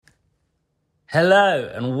Hello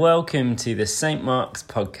and welcome to the St. Mark's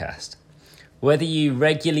podcast. Whether you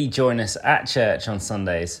regularly join us at church on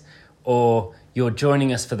Sundays or you're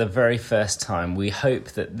joining us for the very first time, we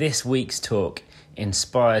hope that this week's talk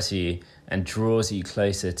inspires you and draws you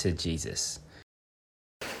closer to Jesus.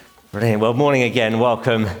 Brilliant. Well, morning again.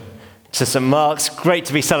 Welcome to St. Mark's. Great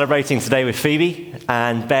to be celebrating today with Phoebe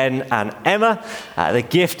and Ben and Emma, the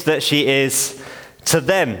gift that she is to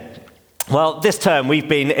them. Well, this term we've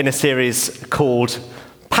been in a series called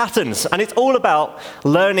Patterns, and it's all about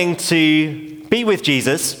learning to be with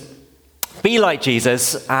Jesus, be like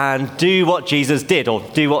Jesus, and do what Jesus did, or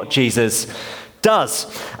do what Jesus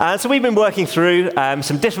does. So we've been working through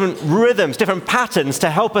some different rhythms, different patterns to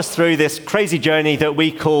help us through this crazy journey that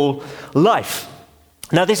we call life.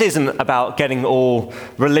 Now, this isn't about getting all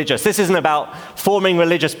religious. This isn't about forming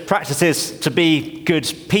religious practices to be good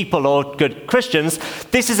people or good Christians.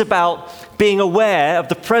 This is about being aware of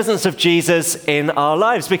the presence of Jesus in our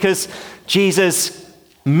lives, because Jesus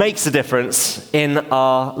makes a difference in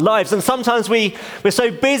our lives. And sometimes we're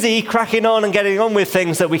so busy cracking on and getting on with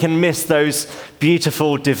things that we can miss those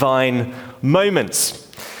beautiful divine moments.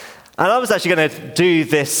 And I was actually going to do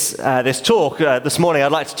this talk this morning.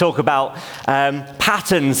 I'd like to talk about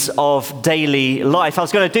patterns of daily life. I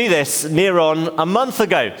was going to do this near on a month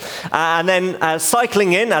ago. And then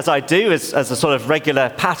cycling in, as I do, as a sort of regular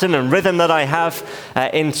pattern and rhythm that I have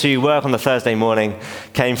into work on the Thursday morning,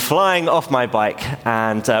 came flying off my bike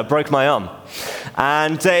and broke my arm.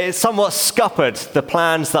 And it somewhat scuppered the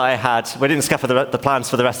plans that I had. We didn't scupper the plans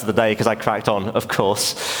for the rest of the day because I cracked on, of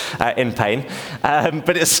course, in pain.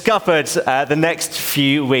 But it scuppered the next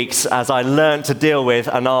few weeks as I learned to deal with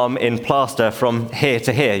an arm in plaster from here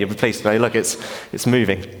to here. You'll be pleased to know, look, it's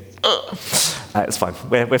moving. It's fine.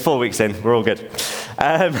 We're 4 weeks in. We're all good.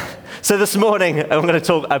 So this morning, I'm going to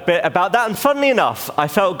talk a bit about that. And funnily enough, I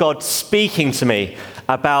felt God speaking to me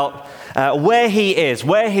about where he is,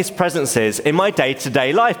 where his presence is in my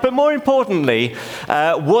day-to-day life. But more importantly,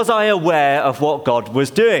 was I aware of what God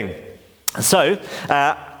was doing? So,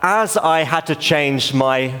 as I had to change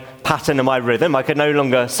my pattern and my rhythm, I could no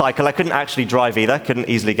longer cycle. I couldn't actually drive either. Couldn't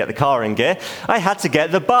easily get the car in gear. I had to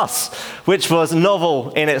get the bus, which was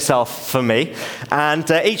novel in itself for me. And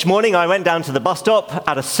each morning I went down to the bus stop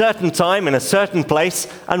at a certain time in a certain place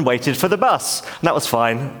and waited for the bus. And that was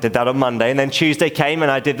fine. Did that on Monday. And then Tuesday came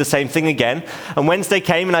and I did the same thing again. And Wednesday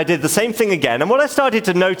came and I did the same thing again. And what I started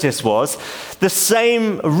to notice was the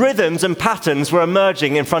same rhythms and patterns were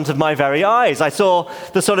emerging in front of my very eyes. I saw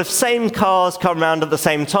the sort of same cars come around at the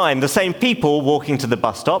same time, the same people walking to the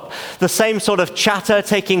bus stop, the same sort of chatter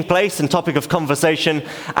taking place and topic of conversation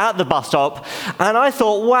at the bus stop. And I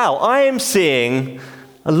thought, wow, I am seeing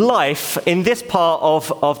life in this part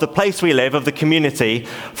of the place we live, of the community,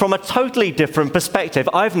 from a totally different perspective.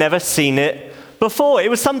 I've never seen it before. It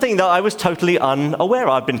was something that I was totally unaware of.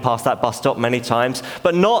 I've been past that bus stop many times,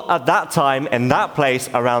 but not at that time, in that place,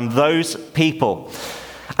 around those people.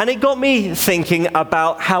 And it got me thinking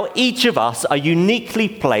about how each of us are uniquely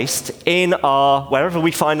placed in wherever we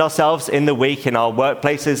find ourselves in the week, in our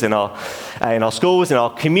workplaces, in our schools, in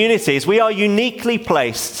our communities. We are uniquely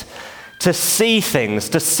placed to see things,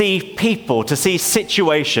 to see people, to see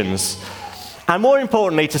situations, and more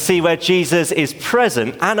importantly, to see where Jesus is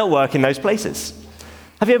present and at work in those places.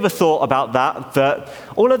 Have you ever thought about that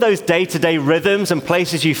all of those day-to-day rhythms and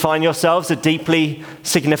places you find yourselves are deeply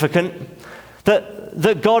significant?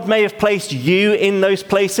 That God may have placed you in those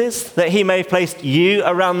places, that he may have placed you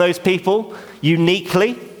around those people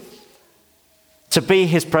uniquely to be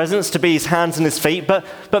his presence, to be his hands and his feet,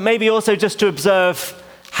 but maybe also just to observe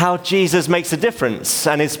how Jesus makes a difference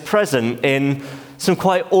and is present in some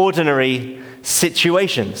quite ordinary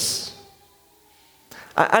situations.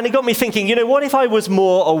 And it got me thinking, what if I was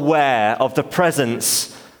more aware of the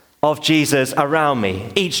presence of Jesus around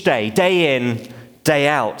me each day, day in, day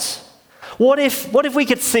out? What if we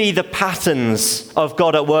could see the patterns of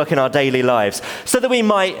God at work in our daily lives so that we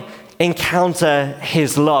might encounter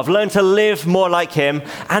his love, learn to live more like him,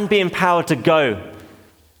 and be empowered to go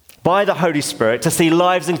by the Holy Spirit to see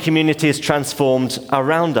lives and communities transformed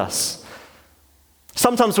around us?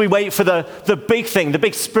 Sometimes we wait for the big thing, the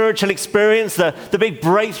big spiritual experience, the big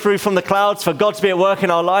breakthrough from the clouds for God to be at work in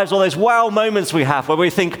our lives, all those wow moments we have where we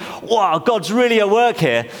think, wow, God's really at work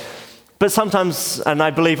here. But sometimes, and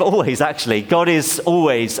I believe always actually, God is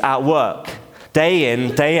always at work, day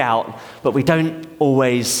in, day out, but we don't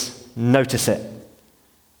always notice it.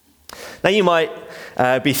 Now you might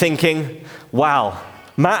be thinking, wow,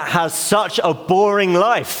 Matt has such a boring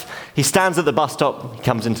life. He stands at the bus stop, he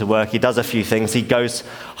comes into work, he does a few things, he goes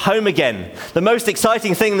home again. The most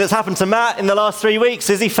exciting thing that's happened to Matt in the last 3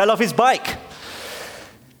 weeks is he fell off his bike.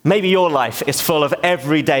 Maybe your life is full of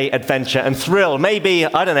everyday adventure and thrill. Maybe,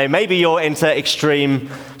 I don't know, maybe you're into extreme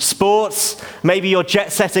sports. Maybe you're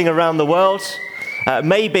jet-setting around the world.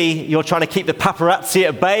 Maybe you're trying to keep the paparazzi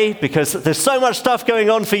at bay because there's so much stuff going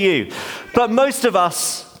on for you. But most of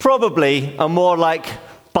us probably are more like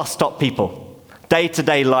bus stop people.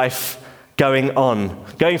 Day-to-day life going on,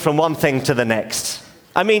 going from one thing to the next.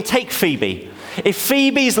 I mean, take Phoebe. If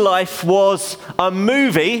Phoebe's life was a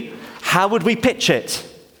movie, how would we pitch it?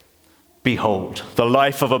 Behold, the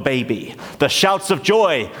life of a baby, the shouts of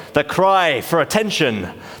joy, the cry for attention,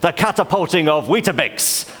 the catapulting of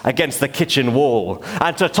Weetabix against the kitchen wall.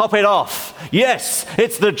 And to top it off, yes,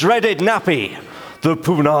 it's the dreaded nappy, the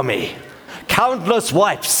punami. Countless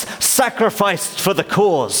wipes sacrificed for the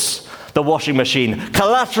cause, the washing machine,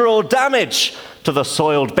 collateral damage to the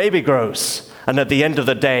soiled baby grows. And at the end of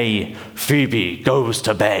the day, Phoebe goes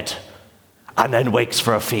to bed and then wakes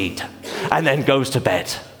for a feed and then goes to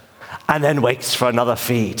bed. And then wakes for another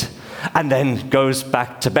feed, and then goes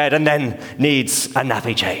back to bed, and then needs a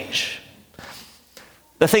nappy change.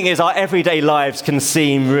 The thing is, our everyday lives can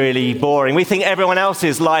seem really boring. We think everyone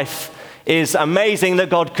else's life is amazing, that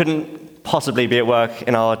God couldn't possibly be at work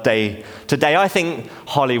in our day to day. I think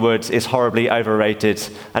Hollywood is horribly overrated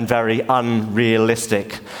and very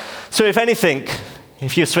unrealistic. So if anything,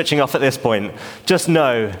 if you're switching off at this point, just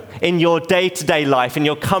know, in your day-to-day life, in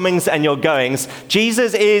your comings and your goings,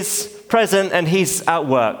 Jesus is present and he's at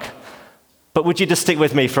work. But would you just stick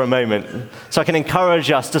with me for a moment so I can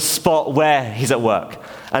encourage us to spot where he's at work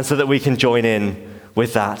and so that we can join in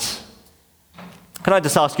with that? Can I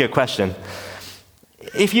just ask you a question?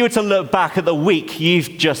 If you were to look back at the week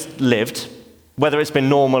you've just lived, whether it's been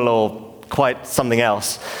normal or quite something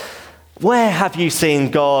else, where have you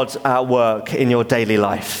seen God at work in your daily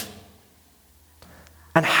life?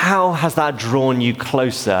 And how has that drawn you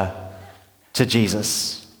closer to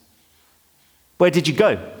Jesus? Where did you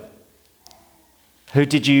go? Who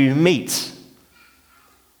did you meet?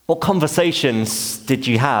 What conversations did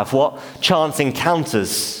you have? What chance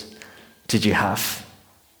encounters did you have?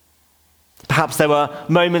 Perhaps there were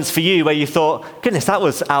moments for you where you thought, goodness, that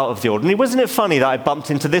was out of the ordinary. Wasn't it funny that I bumped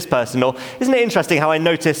into this person? Or isn't it interesting how I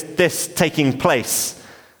noticed this taking place?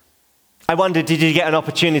 I wonder, did you get an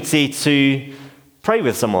opportunity to pray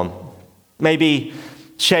with someone? Maybe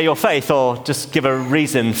share your faith, or just give a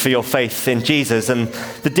reason for your faith in Jesus and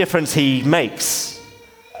the difference he makes?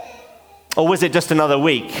 Or was it just another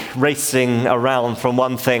week racing around from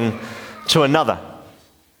one thing to another?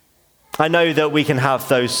 I know that we can have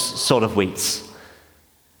those sort of weeks,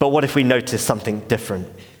 but what if we notice something different?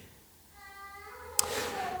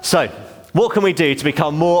 So, what can we do to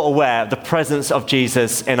become more aware of the presence of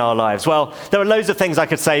Jesus in our lives? Well, there are loads of things I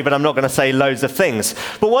could say, but I'm not going to say loads of things.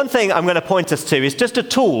 But one thing I'm going to point us to is just a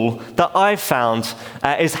tool that I've found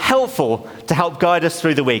is helpful to help guide us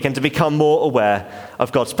through the week and to become more aware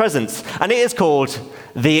of God's presence. And it is called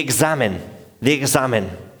the Examine. The Examine.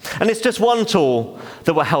 And it's just one tool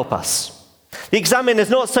that will help us. The Examine is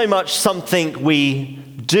not so much something we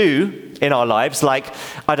do in our lives, like,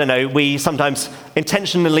 I don't know, we sometimes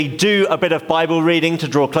intentionally do a bit of Bible reading to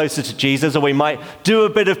draw closer to Jesus, or we might do a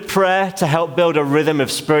bit of prayer to help build a rhythm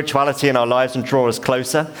of spirituality in our lives and draw us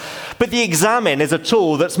closer. But the Examine is a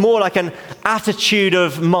tool that's more like an attitude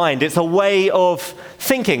of mind. It's a way of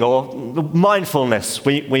thinking, or mindfulness,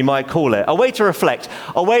 we might call it. A way to reflect,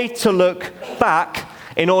 a way to look back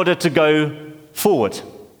in order to go forward.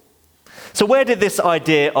 So where did this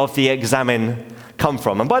idea of the Examine come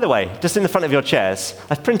from? And by the way, just in the front of your chairs,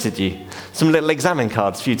 I've printed you some little Examine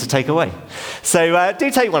cards for you to take away. So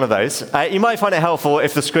do take one of those. You might find it helpful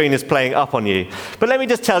if the screen is playing up on you. But let me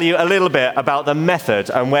just tell you a little bit about the method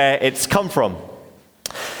and where it's come from.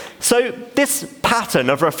 So this pattern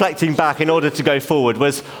of reflecting back in order to go forward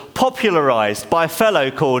was popularized by a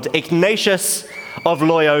fellow called Ignatius of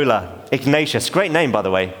Loyola. Ignatius, great name, by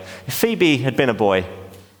the way. If Phoebe had been a boy.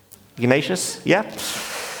 Ignatius, yeah?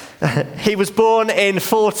 He was born in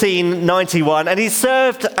 1491, and he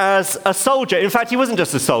served as a soldier. In fact, he wasn't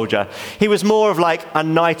just a soldier. He was more of like a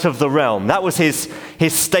knight of the realm. That was his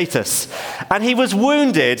status. And he was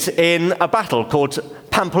wounded in a battle called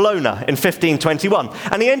Pamplona in 1521.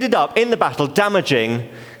 And he ended up in the battle damaging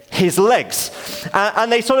his legs.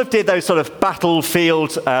 And they sort of did those sort of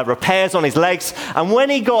battlefield repairs on his legs. And when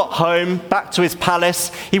he got home, back to his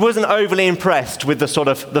palace, he wasn't overly impressed with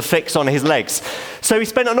the fix on his legs. So he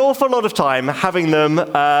spent an awful lot of time having them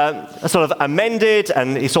sort of amended,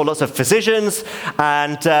 and he saw lots of physicians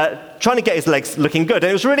and trying to get his legs looking good. And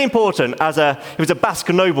it was really important he was a Basque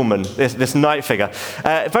nobleman, this knight figure.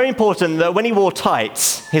 Very important that when he wore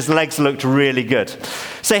tights, his legs looked really good.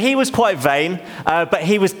 So he was quite vain, but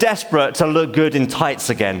he was desperate to look good in tights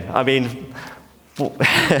again. I mean,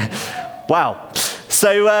 wow.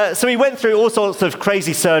 So he went through all sorts of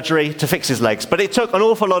crazy surgery to fix his legs, but it took an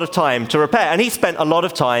awful lot of time to repair, and he spent a lot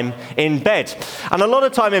of time in bed. And a lot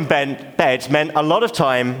of time in bed meant a lot of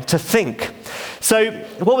time to think. So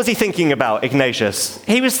what was he thinking about, Ignatius?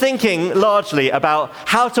 He was thinking largely about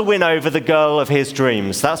how to win over the girl of his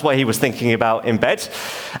dreams. That's what he was thinking about in bed.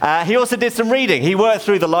 He also did some reading. He worked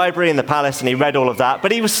through the library in the palace, and he read all of that,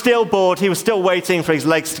 but he was still bored. He was still waiting for his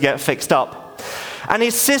legs to get fixed up. And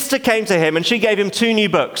his sister came to him, and she gave him 2 new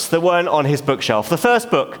books that weren't on his bookshelf. The first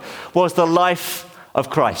book was The Life of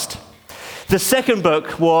Christ. The second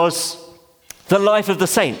book was The Life of the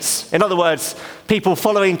Saints. In other words, people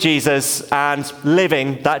following Jesus and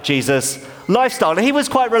living that Jesus lifestyle. And he was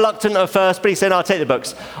quite reluctant at first, but he said, I'll take the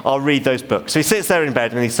books. I'll read those books. So he sits there in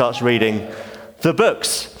bed, and he starts reading the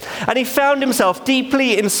books. And he found himself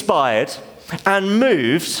deeply inspired and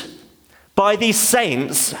moved by these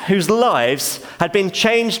saints whose lives had been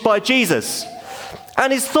changed by Jesus.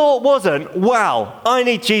 And his thought wasn't, wow, I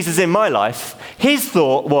need Jesus in my life. His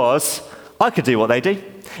thought was, I could do what they do.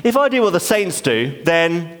 If I do what the saints do,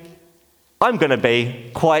 then I'm going to be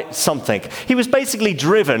quite something. He was basically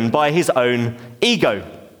driven by his own ego.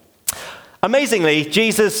 Amazingly,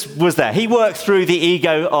 Jesus was there. He worked through the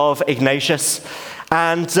ego of Ignatius,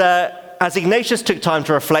 and as Ignatius took time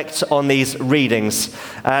to reflect on these readings,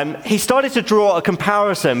 he started to draw a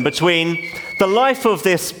comparison between the life of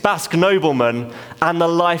this Basque nobleman and the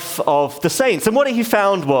life of the saints. And what he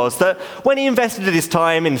found was that when he invested his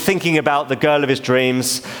time in thinking about the girl of his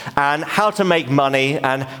dreams and how to make money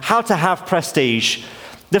and how to have prestige,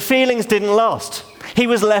 the feelings didn't last. He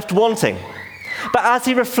was left wanting. But as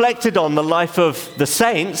he reflected on the life of the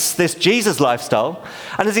saints, this Jesus lifestyle,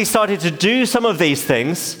 and as he started to do some of these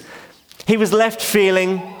things, he was left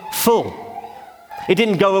feeling full. It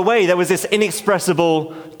didn't go away. There was this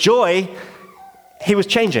inexpressible joy. He was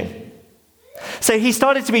changing. So he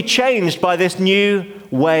started to be changed by this new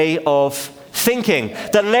way of thinking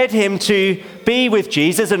that led him to be with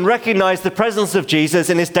Jesus and recognize the presence of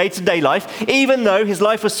Jesus in his day-to-day life. Even though his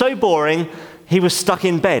life was so boring, he was stuck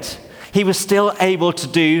in bed. He was still able to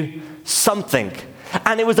do something.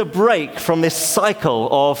 And it was a break from this cycle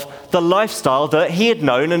of the lifestyle that he had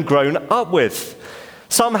known and grown up with.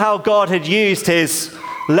 Somehow God had used his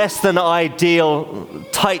less than ideal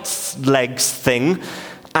tight legs thing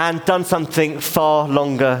and done something far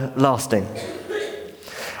longer lasting.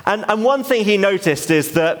 And one thing he noticed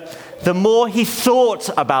is that the more he thought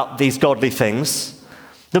about these godly things,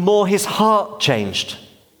 the more his heart changed.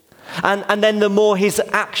 And then the more his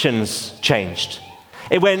actions changed.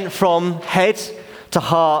 It went from head to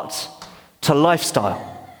heart to lifestyle.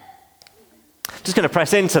 Just going to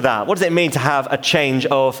press into that. What does it mean to have a change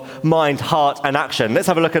of mind, heart, and action? Let's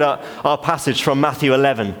have a look at our passage from Matthew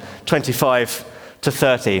 11, 25 to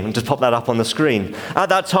 30. And just pop that up on the screen. At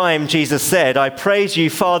that time, Jesus said, I praise you,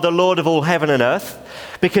 Father, Lord of all heaven and earth,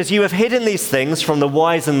 because you have hidden these things from the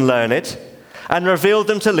wise and learned and revealed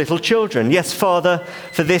them to little children. Yes, Father,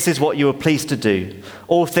 for this is what you were pleased to do.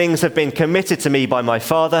 All things have been committed to me by my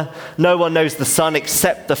Father. No one knows the Son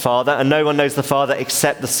except the Father, and no one knows the Father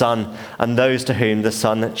except the Son, and those to whom the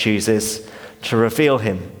Son chooses to reveal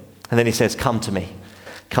him. And then he says, come to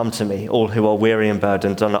me, all who are weary and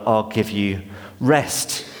burdened, and I'll give you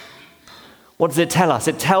rest. What does it tell us?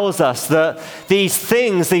 It tells us that these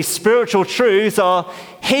things, these spiritual truths, are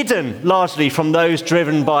hidden largely from those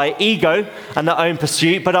driven by ego and their own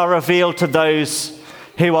pursuit, but are revealed to those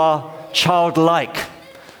who are childlike.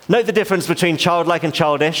 Note the difference between childlike and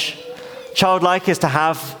childish. Childlike is to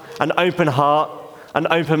have an open heart, an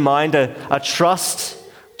open mind, a trust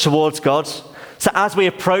towards God. So as we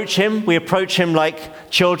approach him like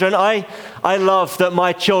children. I love that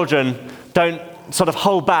my children don't sort of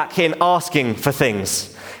hold back in asking for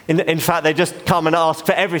things. In fact, they just come and ask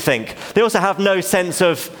for everything. They also have no sense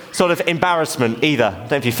of sort of embarrassment either. I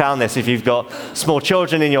don't know if you found this, if you've got small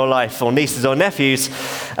children in your life or nieces or nephews,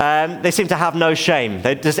 they seem to have no shame.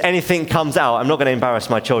 Just anything comes out. I'm not going to embarrass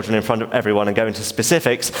my children in front of everyone and go into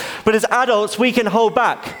specifics. But as adults, we can hold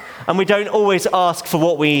back and we don't always ask for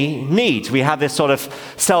what we need. We have this sort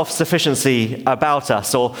of self-sufficiency about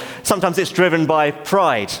us, or sometimes it's driven by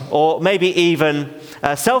pride, or maybe even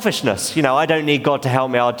selfishness. You know, I don't need God to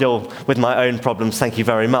help me. I'll deal with my own problems. Thank you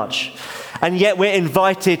very much. And yet we're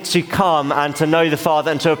invited to come and to know the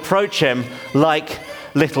Father and to approach him like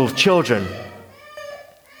little children.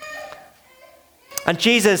 And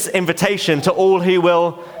Jesus' invitation to all who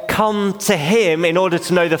will come to him in order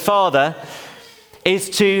to know the Father is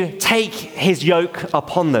to take his yoke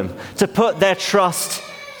upon them, to put their trust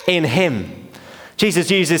in him.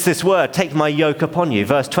 Jesus uses this word, take my yoke upon you,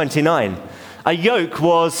 verse 29. A yoke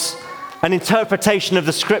was an interpretation of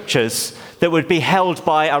the scriptures that would be held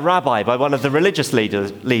by a rabbi, by one of the religious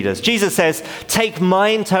leaders. Jesus says, take my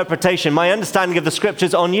interpretation, my understanding of the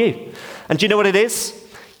scriptures on you. And do you know what it is?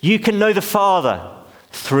 You can know the Father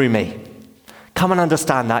through me. Come and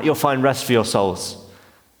understand that. You'll find rest for your souls.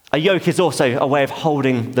 A yoke is also a way of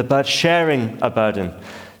holding the burden, sharing a burden.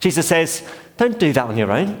 Jesus says, don't do that on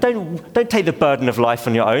your own. Don't take the burden of life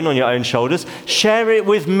on your own shoulders. Share it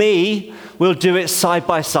with me. We'll do it side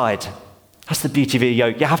by side. That's the beauty of a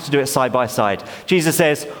yoke. You have to do it side by side. Jesus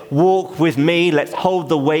says, walk with me. Let's hold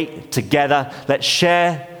the weight together. Let's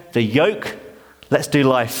share the yoke. Let's do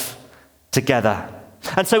life together.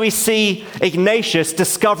 And so we see Ignatius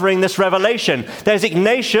discovering this revelation. There's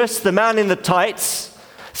Ignatius, the man in the tights,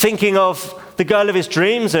 thinking of the girl of his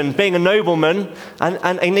dreams and being a nobleman.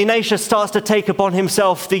 And Ignatius starts to take upon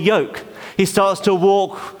himself the yoke. He starts to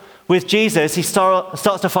walk with Jesus. He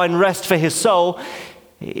starts to find rest for his soul.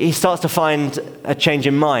 He starts to find a change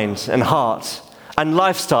in mind and heart and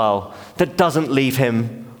lifestyle that doesn't leave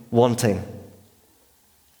him wanting.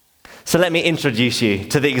 So let me introduce you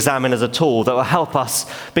to the Examine as a tool that will help us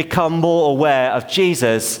become more aware of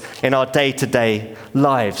Jesus in our day-to-day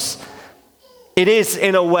lives. It is,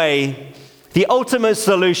 in a way, the ultimate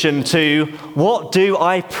solution to what do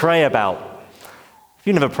I pray about? If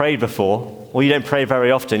you've never prayed before, or you don't pray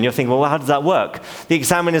very often, you're thinking, well, how does that work? The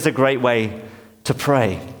Examine is a great way to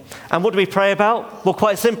pray. And what do we pray about? Well,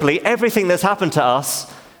 quite simply, everything that's happened to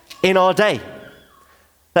us in our day.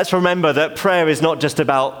 Let's remember that prayer is not just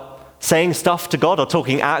about saying stuff to God or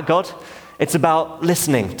talking at God. It's about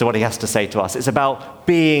listening to what he has to say to us. It's about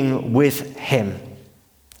being with him.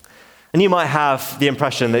 And you might have the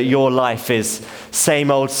impression that your life is same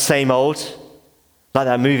old, like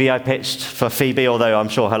that movie I pitched for Phoebe, although I'm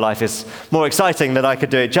sure her life is more exciting than I could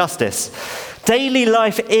do it justice. Daily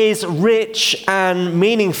life is rich and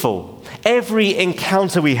meaningful. Every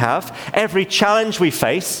encounter we have, every challenge we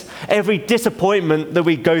face, every disappointment that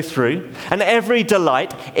we go through, and every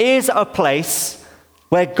delight is a place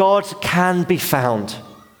where God can be found.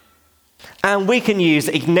 And we can use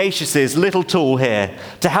Ignatius's little tool here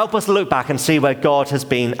to help us look back and see where God has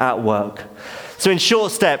been at work. So in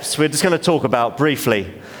short steps, we're just going to talk about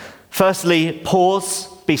briefly. Firstly, pause,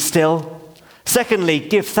 be still. Secondly,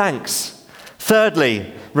 give thanks.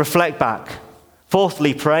 Thirdly, reflect back.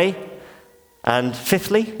 Fourthly, pray. And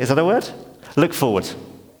fifthly, is that a word? Look forward.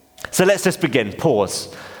 So let's just begin.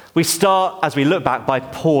 Pause. We start, as we look back, by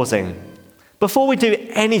pausing. Before we do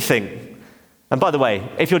anything, and by the way,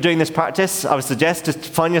 if you're doing this practice, I would suggest just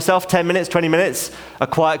find yourself 10 minutes, 20 minutes, a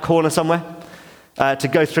quiet corner somewhere, to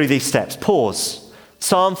go through these steps. Pause.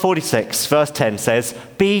 Psalm 46, verse 10 says,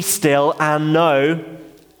 be still and know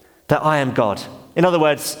that I am God. In other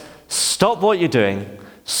words, stop what you're doing,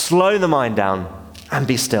 slow the mind down, and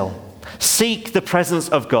be still. Seek the presence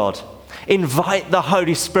of God. Invite the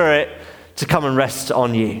Holy Spirit to come and rest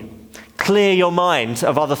on you. Clear your mind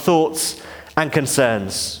of other thoughts and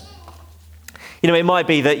concerns. You know, it might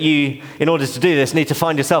be that you, in order to do this, need to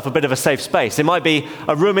find yourself a bit of a safe space. It might be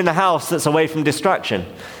a room in the house that's away from distraction.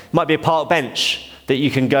 It might be a park bench that you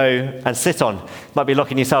can go and sit on. It might be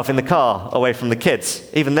locking yourself in the car away from the kids.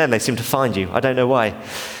 Even then, they seem to find you. I don't know why.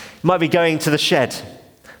 It might be going to the shed.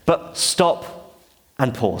 But stop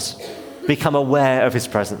and pause. Become aware of his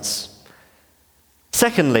presence.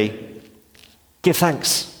 Secondly, give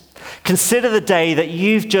thanks. Consider the day that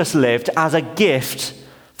you've just lived as a gift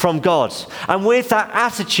from God. And with that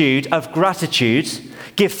attitude of gratitude,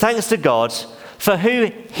 give thanks to God for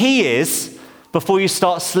who he is before you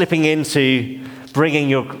start slipping into bringing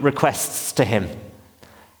your requests to him.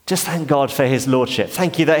 Just thank God for his lordship.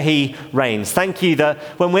 Thank you that he reigns. Thank you that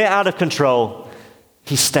when we're out of control,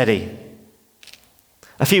 he's steady.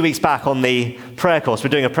 A few weeks back on the prayer course, we're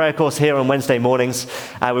doing a prayer course here on Wednesday mornings.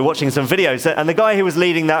 We're watching some videos, and the guy who was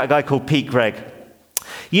leading that, a guy called Pete Gregg,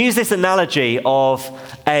 used this analogy of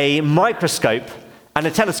a microscope and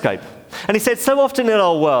a telescope. And he said, so often in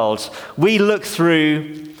our world, we look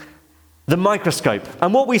through the microscope,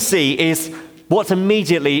 and what we see is what's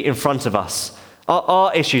immediately in front of us.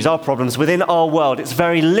 Our issues, our problems within our world. It's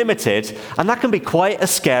very limited, and that can be quite a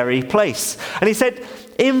scary place. And he said,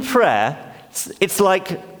 in prayer, it's like,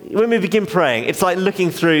 when we begin praying, it's like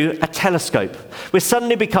looking through a telescope. We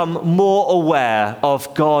suddenly become more aware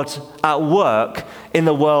of God at work in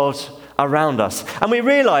the world around us. And we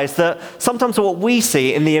realize that sometimes what we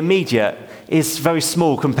see in the immediate is very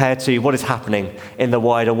small compared to what is happening in the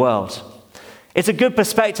wider world. It's a good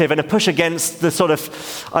perspective and a push against the sort of,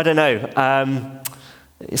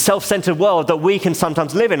 self-centered world that we can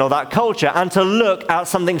sometimes live in, or that culture, and to look at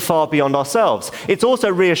something far beyond ourselves. It's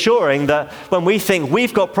also reassuring that when we think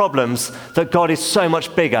we've got problems, that God is so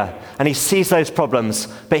much bigger, and he sees those problems,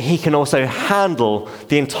 but he can also handle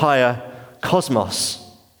the entire cosmos.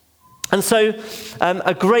 And so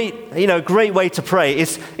a great way to pray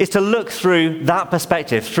is to look through that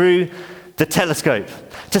perspective, through the telescope,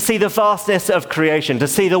 to see the vastness of creation, to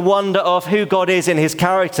see the wonder of who God is in his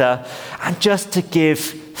character, and just to give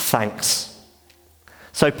thanks.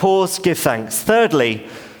 So pause, give thanks. Thirdly,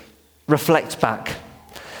 reflect back.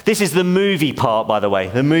 This is the movie part, by the way,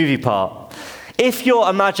 the movie part. If your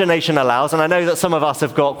imagination allows, and I know that some of us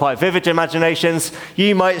have got quite vivid imaginations,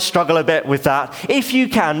 you might struggle a bit with that. If you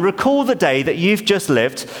can, recall the day that you've just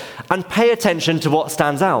lived and pay attention to what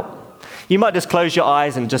stands out. You might just close your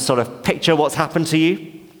eyes and just sort of picture what's happened to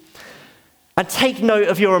you. And take note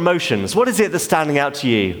of your emotions. What is it that's standing out to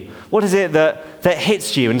you? What is it that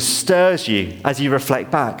hits you and stirs you as you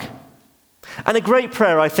reflect back? And a great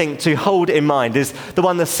prayer, I think, to hold in mind is the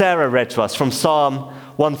one that Sarah read to us from Psalm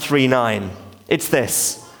 139. It's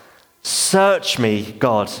this: search me,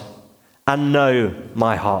 God, and know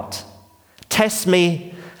my heart. Test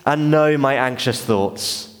me and know my anxious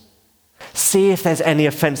thoughts. See if there's any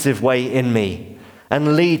offensive way in me,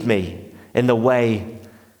 and lead me in the way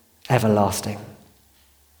everlasting.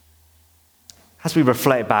 As we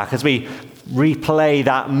reflect back, as we replay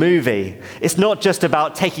that movie, it's not just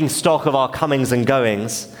about taking stock of our comings and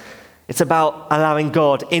goings. It's about allowing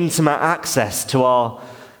God intimate access to our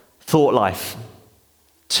thought life,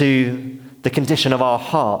 to the condition of our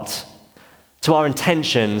heart, to our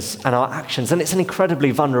intentions and our actions. And it's an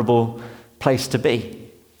incredibly vulnerable place to be,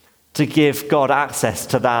 to give God access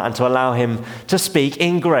to that and to allow him to speak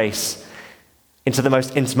in grace into the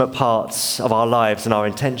most intimate parts of our lives and our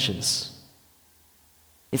intentions.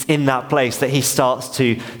 It's in that place that he starts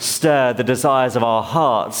to stir the desires of our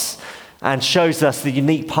hearts and shows us the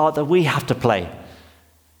unique part that we have to play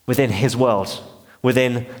within his world,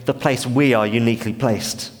 within the place we are uniquely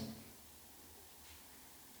placed.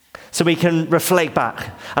 So we can reflect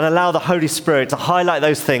back and allow the Holy Spirit to highlight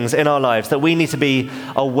those things in our lives that we need to be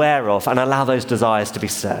aware of and allow those desires to be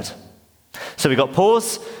stirred. So we've got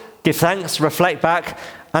pause, give thanks, reflect back,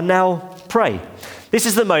 and now pray. This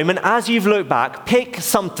is the moment, as you've looked back, pick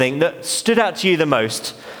something that stood out to you the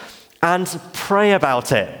most and pray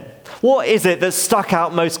about it. What is it that stuck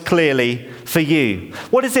out most clearly for you?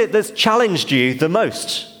 What is it that's challenged you the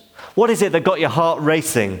most? What is it that got your heart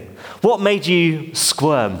racing? What made you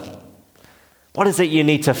squirm? What is it you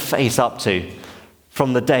need to face up to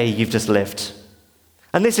from the day you've just lived?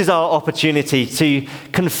 And this is our opportunity to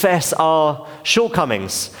confess our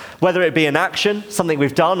shortcomings, whether it be an action, something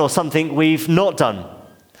we've done, or something we've not done.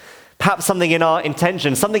 Perhaps something in our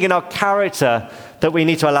intention, something in our character that we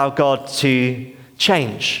need to allow God to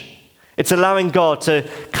change. It's allowing God to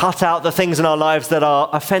cut out the things in our lives that are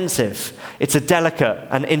offensive. It's a delicate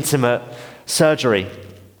and intimate surgery.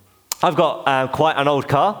 I've got quite an old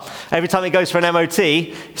car. Every time it goes for an MOT,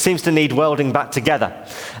 it seems to need welding back together.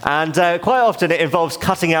 And quite often it involves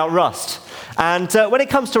cutting out rust. And when it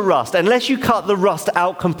comes to rust, unless you cut the rust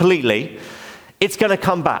out completely, it's going to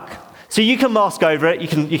come back. So you can mask over it, you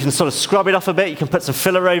can sort of scrub it off a bit, you can put some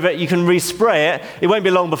filler over it, you can respray it. It won't be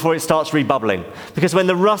long before it starts rebubbling. Because when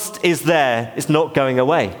the rust is there, it's not going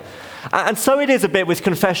away. And so it is a bit with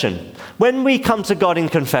confession. When we come to God in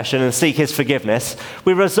confession and seek his forgiveness,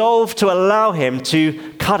 we resolve to allow him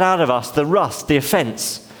to cut out of us the rust, the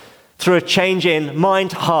offense, through a change in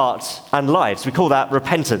mind, heart, and lives. We call that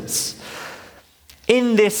repentance.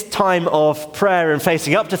 In this time of prayer and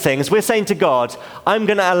facing up to things, we're saying to God, I'm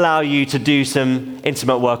going to allow you to do some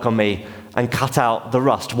intimate work on me and cut out the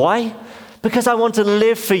rust. Why? Because I want to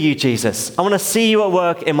live for you, Jesus. I want to see you at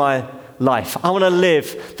work in my life. I want to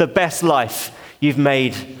live the best life you've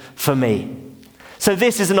made for me. So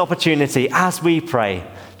this is an opportunity as we pray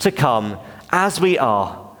to come as we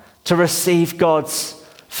are, to receive God's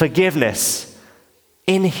forgiveness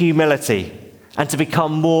in humility and to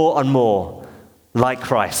become more and more like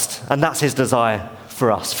Christ. And that's his desire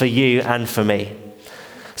for us, for you and for me.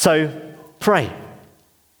 So pray.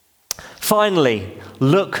 Finally,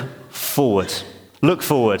 look forward. Look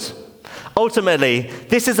forward. Ultimately,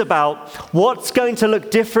 this is about what's going to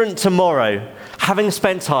look different tomorrow, having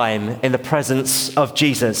spent time in the presence of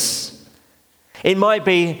Jesus. It might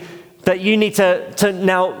be that you need to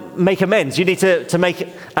now make amends. You need to make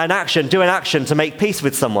an action, do an action to make peace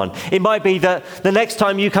with someone. It might be that the next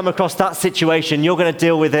time you come across that situation, you're going to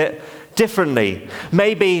deal with it differently.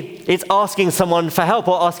 Maybe it's asking someone for help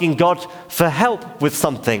or asking God for help with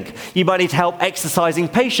something. You might need help exercising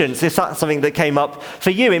patience if that's something that came up for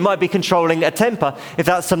you. It might be controlling a temper if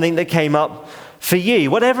that's something that came up for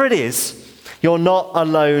you. Whatever it is, you're not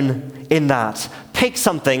alone in that. Pick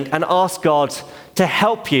something and ask God to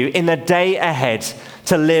help you in the day ahead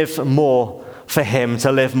to live more for him,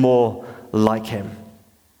 to live more like him.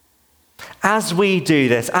 As we do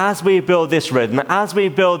this, as we build this rhythm, as we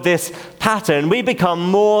build this pattern, we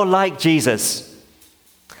become more like Jesus.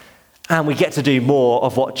 And we get to do more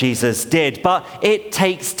of what Jesus did. But it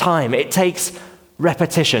takes time. It takes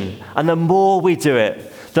repetition. And the more we do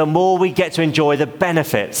it, the more we get to enjoy the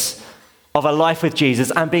benefits of a life with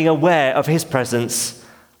Jesus and being aware of his presence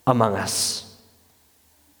among us.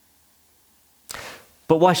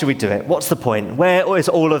 But why should we do it? What's the point? Where is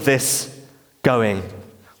all of this going?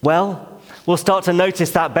 Well, we'll start to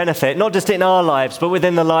notice that benefit, not just in our lives, but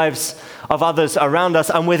within the lives of others around us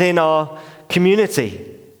and within our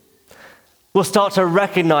community. We'll start to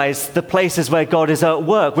recognize the places where God is at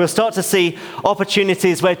work. We'll start to see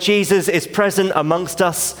opportunities where Jesus is present amongst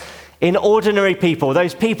us in ordinary people,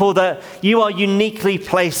 those people that you are uniquely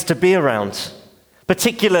placed to be around,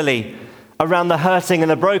 particularly around the hurting and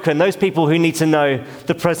the broken, those people who need to know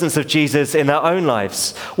the presence of Jesus in their own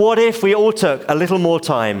lives. What if we all took a little more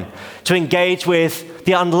time to engage with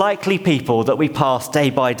the unlikely people that we pass day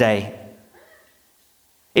by day?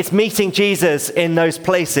 It's meeting Jesus in those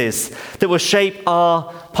places that will shape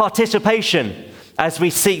our participation as we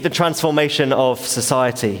seek the transformation of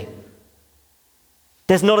society.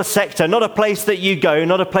 There's not a sector, not a place that you go,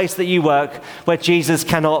 not a place that you work where Jesus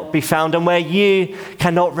cannot be found and where you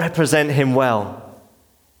cannot represent him well.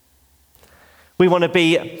 We want to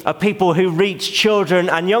be a people who reach children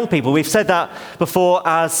and young people. We've said that before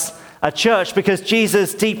as a church because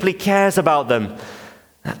Jesus deeply cares about them.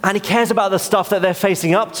 And he cares about the stuff that they're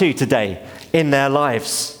facing up to today in their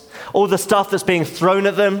lives. All the stuff that's being thrown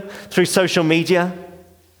at them through social media,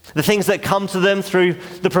 the things that come to them through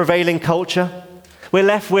the prevailing culture. We're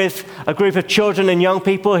left with a group of children and young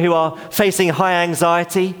people who are facing high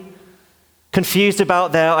anxiety, confused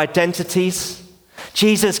about their identities.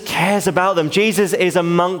 Jesus cares about them. Jesus is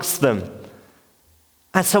amongst them.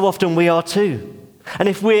 And so often we are too. And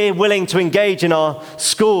if we're willing to engage in our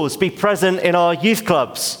schools, be present in our youth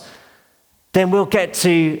clubs, then we'll get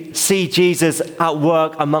to see Jesus at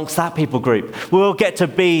work amongst that people group. We'll get to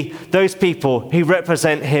be those people who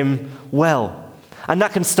represent him well. And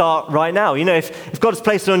that can start right now. You know, if God has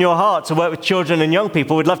placed it on your heart to work with children and young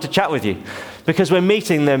people, we'd love to chat with you because we're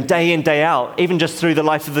meeting them day in, day out, even just through the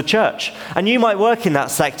life of the church. And you might work in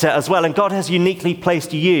that sector as well, and God has uniquely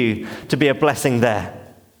placed you to be a blessing there.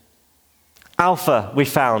 Alpha, we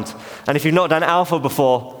found. And if you've not done Alpha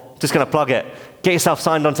before, just going to plug it. Get yourself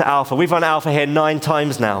signed onto Alpha. We've run Alpha here 9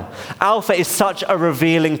 times now. Alpha is such a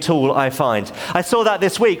revealing tool, I find. I saw that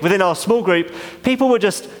this week within our small group. People were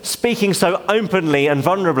just speaking so openly and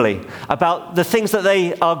vulnerably about the things that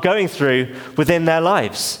they are going through within their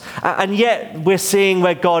lives. And yet we're seeing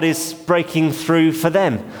where God is breaking through for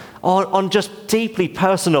them on just deeply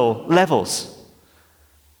personal levels.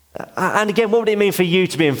 And again, what would it mean for you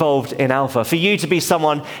to be involved in Alpha? For you to be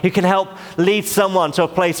someone who can help lead someone to a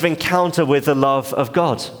place of encounter with the love of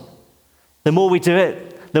God? The more we do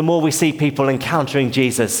it, the more we see people encountering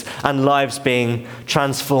Jesus and lives being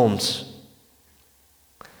transformed.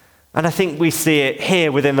 And I think we see it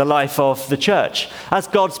here within the life of the church. As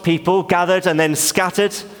God's people gathered and then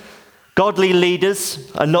scattered, godly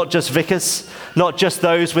leaders, and not just vicars, not just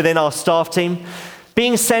those within our staff team,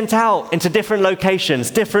 being sent out into different locations,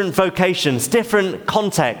 different vocations, different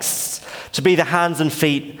contexts to be the hands and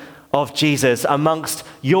feet of Jesus amongst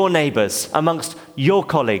your neighbors, amongst your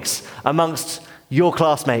colleagues, amongst your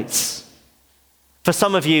classmates. For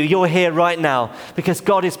some of you, you're here right now because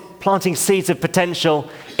God is planting seeds of potential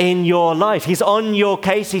in your life. He's on your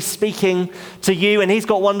case, he's speaking to you, and he's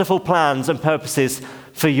got wonderful plans and purposes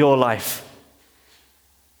for your life.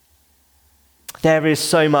 There is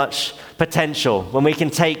so much potential when we can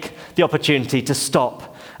take the opportunity to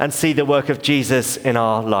stop and see the work of Jesus in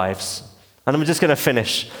our lives. And I'm just going to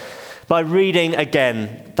finish by reading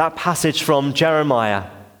again that passage from Jeremiah.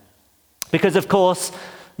 Because, of course,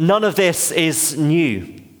 none of this is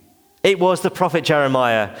new. It was the prophet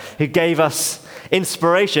Jeremiah who gave us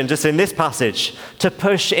inspiration just in this passage to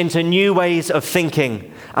push into new ways of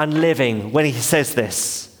thinking and living when he says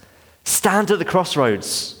this. Stand at the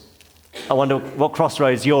crossroads. I wonder what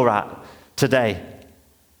crossroads you're at today.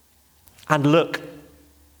 and look,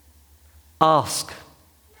 ask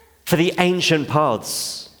for the ancient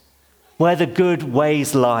paths where the good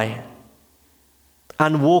ways lie,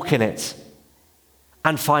 and walk in it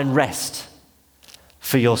and find rest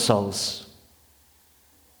for your souls.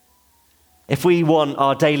 If we want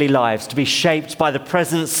our daily lives to be shaped by the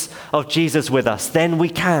presence of Jesus with us, then we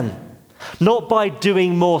can. Not by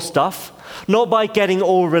doing more stuff, not by getting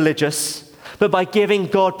all religious, but by giving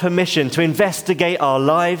God permission to investigate our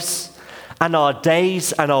lives and our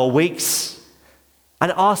days and our weeks,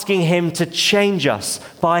 and asking him to change us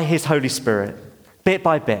by his Holy Spirit, bit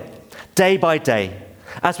by bit, day by day,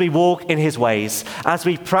 as we walk in his ways, as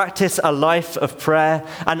we practice a life of prayer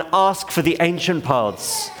and ask for the ancient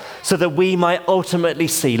paths, so that we might ultimately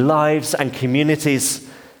see lives and communities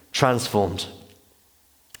transformed.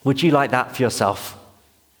 Would you like that for yourself?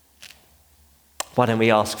 Why don't we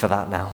ask for that now?